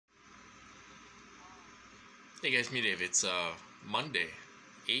Hey guys, me Dave. It's Monday,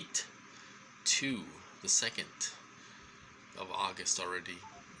 8/2, the 2nd of August already.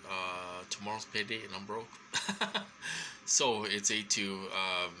 Tomorrow's payday and I'm broke. So it's 8/2,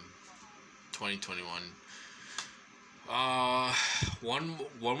 2021.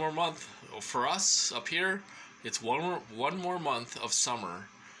 One more month for us up here. It's one more month of summer,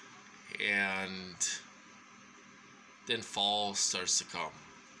 and then fall starts to come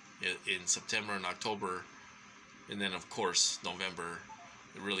in September and October. And then, of course, November,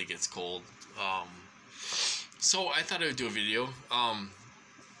 it really gets cold. So I thought I would do a video. I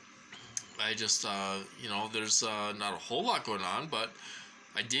just, there's not a whole lot going on, but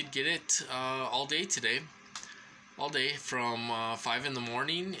I did get it all day today. All day from 5 in the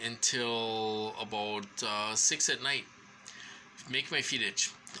morning until about 6 at night. Make my feet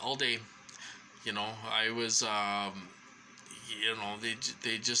itch all day. I was,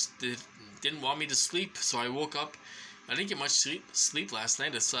 they didn't want me to sleep, so I woke up. I didn't get much sleep last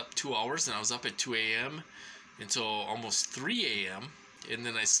night. I slept 2 hours, and I was up at 2 a.m. until almost 3 a.m. And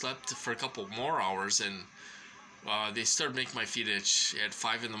then I slept for a couple more hours, and they started making my feet itch at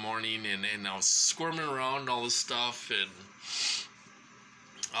 5 in the morning, and I was squirming around and all this stuff. And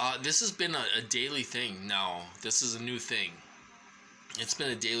this has been a daily thing now. This is a new thing. It's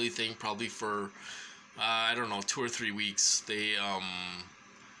been a daily thing probably for, I don't know, 2 or 3 weeks. They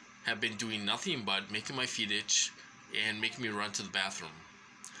have been doing nothing but making my feet itch and making me run to the bathroom.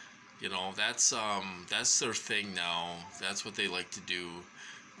 That's their thing now. That's what they like to do.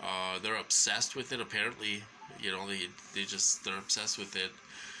 They're obsessed with it, apparently. They're obsessed with it.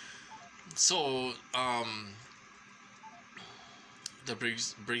 So that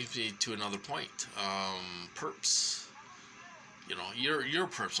brings me to another point. Perps. Your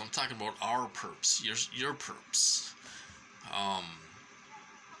perps. I'm talking about our perps. Your perps.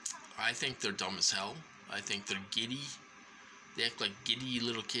 I think they're dumb as hell. I think they're giddy. They act like giddy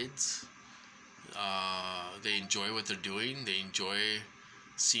little kids. They enjoy what they're doing. They enjoy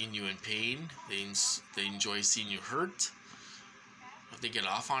seeing you in pain. They enjoy seeing you hurt. If they get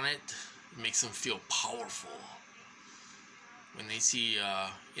off on it, it makes them feel powerful. When they see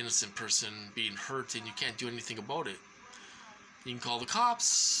an innocent person being hurt and you can't do anything about it, you can call the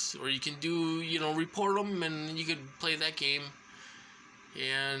cops, or you can report them, and you could play that game.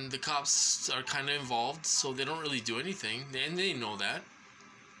 And the cops are kind of involved, so they don't really do anything, and they know that.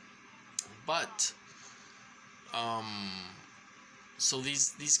 But so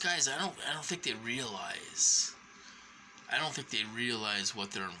these guys, I don't think they realize. I don't think they realize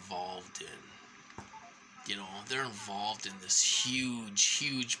what they're involved in. They're involved in this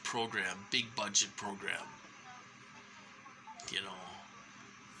huge program, big budget program.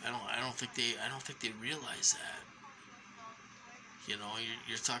 I don't think they realize that.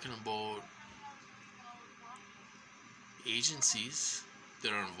 You're talking about agencies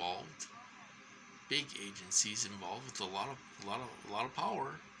that are involved, big agencies involved with a lot of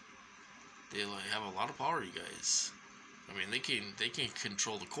power. They have a lot of power, you guys. I mean, they can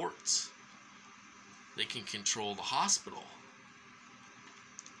control the courts. They can control the hospital.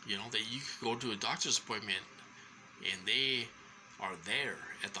 That you could go to a doctor's appointment, and they are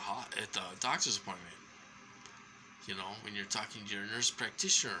there at the doctor's appointment. When you're talking to your nurse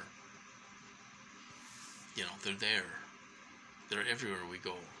practitioner, they're there. They're everywhere we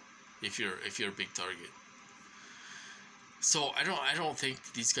go. If you're a big target. So I don't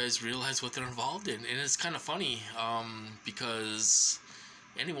think these guys realize what they're involved in, and it's kind of funny because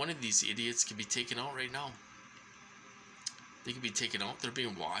any one of these idiots could be taken out right now. They could be taken out. They're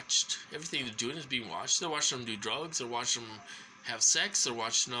being watched. Everything they're doing is being watched. They're watching them do drugs. They're watching them have sex. They're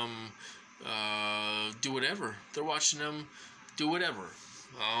watching them do whatever. They're watching them do whatever.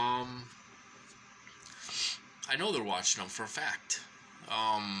 I know they're watching them for a fact.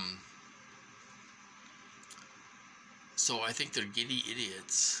 So I think they're giddy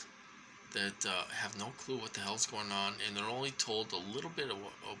idiots that have no clue what the hell's going on, and they're only told a little bit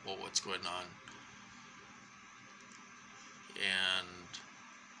about what's going on. And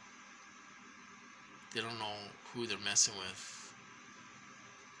they don't know who they're messing with.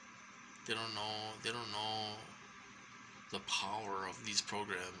 They don't know the power of these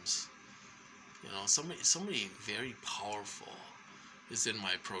programs. Somebody very powerful is in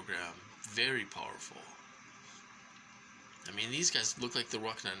my program. Very powerful. I mean, these guys look like they're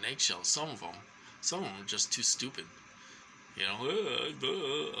walking on eggshells. Some of them are just too stupid. They're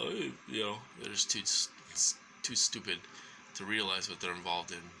just too stupid to realize what they're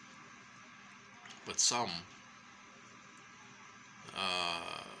involved in. But some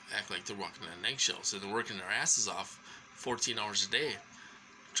act like they're walking on eggshells, and they're working their asses off 14 hours a day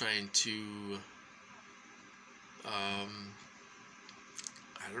trying to I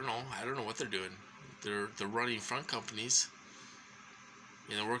don't know. I don't know what they're doing. They're running front companies.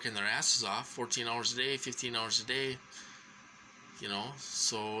 You know, working their asses off, 14 hours a day, 15 hours a day. You know,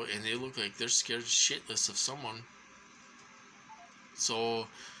 so, and they look like they're scared shitless of someone. So,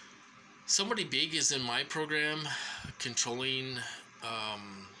 somebody big is in my program, controlling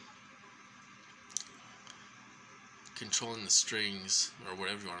the strings, or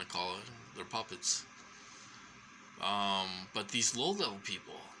whatever you want to call it. They're puppets. But these low-level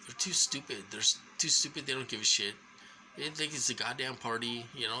people, they're too stupid. They're too stupid. They don't give a shit. They think it's a goddamn party.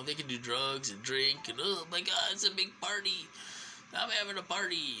 You know, they can do drugs and drink, and oh my god, it's a big party. I'm having a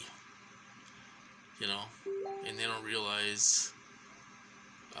party. You know, and they don't realize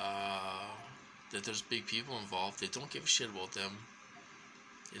that there's big people involved. They don't give a shit about them.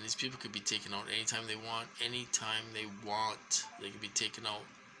 And these people could be taken out anytime they want. Anytime they want, they can be taken out.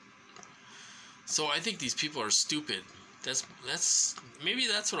 So I think these people are stupid. Maybe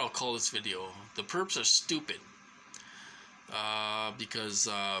that's what I'll call this video. The perps are stupid. Because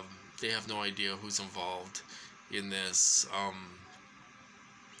they have no idea who's involved in this.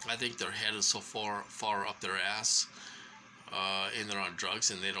 I think their head is so far up their ass, and they're on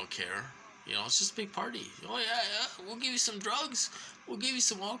drugs and they don't care. You know, it's just a big party. Oh yeah, we'll give you some drugs, we'll give you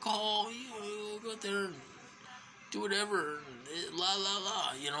some alcohol. We'll go out there and do whatever. La la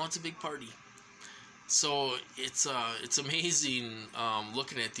la. You know, it's a big party. So it's amazing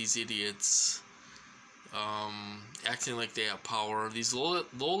looking at these idiots acting like they have power. These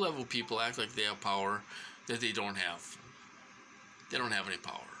low-level people act like they have power that they don't have. They don't have any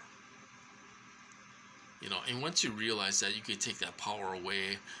power. You know, and once you realize that, you can take that power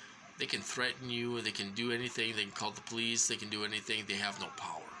away. They can threaten you. They can do anything. They can call the police. They can do anything. They have no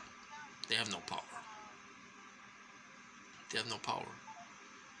power. They have no power. They have no power.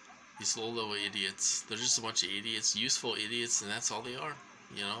 These low-level idiots, they're just a bunch of idiots, useful idiots, and that's all they are,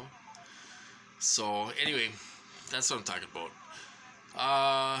 you know? So, anyway, that's what I'm talking about.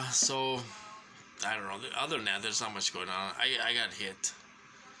 So, I don't know. Other than that, there's not much going on. I got hit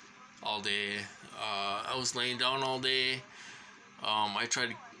all day. I was laying down all day. I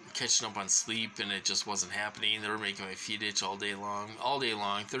tried catching up on sleep, and it just wasn't happening. They were making my feet itch all day long,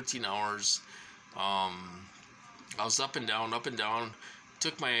 13 hours. I was up and down.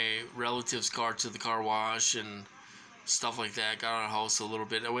 Took my relative's car to the car wash and stuff like that. Got out of the house a little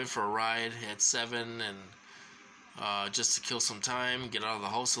bit. I went for a ride at 7, and just to kill some time, get out of the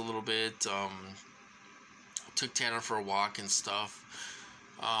house a little bit. Took Tanner for a walk and stuff.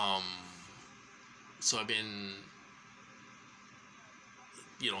 So I've been,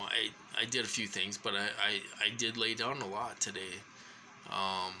 you know, I did a few things, but I did lay down a lot today.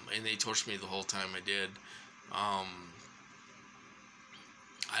 And they tortured me the whole time I did.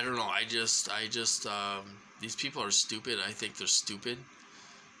 I don't know. I just these people are stupid. I think they're stupid.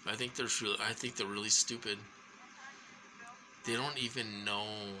 I think they're really stupid. They don't even know.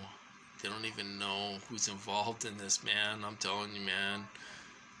 They don't even know who's involved in this, man. I'm telling you, man.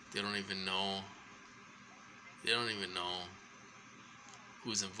 They don't even know. They don't even know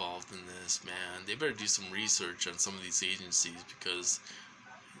who's involved in this, man. They better do some research on some of these agencies, because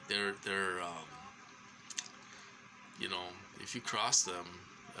they're you know, if you cross them,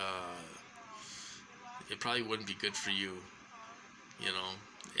 it probably wouldn't be good for you, you know.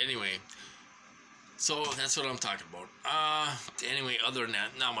 Anyway, so that's what I'm talking about. Anyway, other than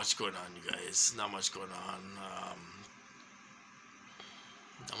that, not much going on, you guys. Not much going on.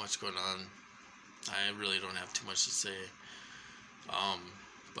 Not much going on. I really don't have too much to say.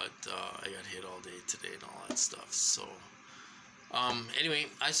 But I got hit all day today and all that stuff. So, anyway,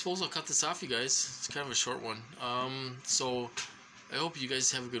 I suppose I'll cut this off, you guys. It's kind of a short one. So I hope you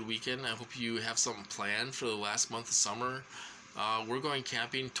guys have a good weekend. I hope you have something planned for the last month of summer. We're going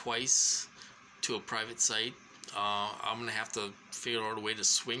camping twice to a private site. I'm going to have to figure out a way to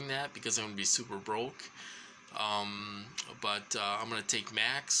swing that, because I'm going to be super broke. But I'm going to take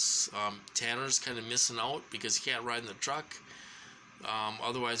Max. Tanner's kind of missing out because he can't ride in the truck.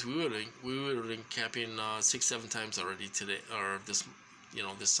 Otherwise, we would have been camping 6-7 times already today, or this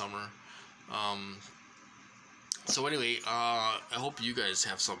summer. So anyway, I hope you guys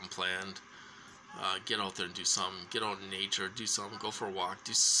have something planned. Get out there and do something. Get out in nature, do something. Go for a walk,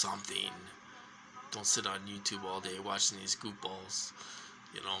 do something. Don't sit on YouTube all day watching these goofballs,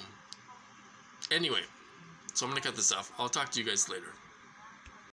 you know. Anyway, so I'm gonna cut this off. I'll talk to you guys later.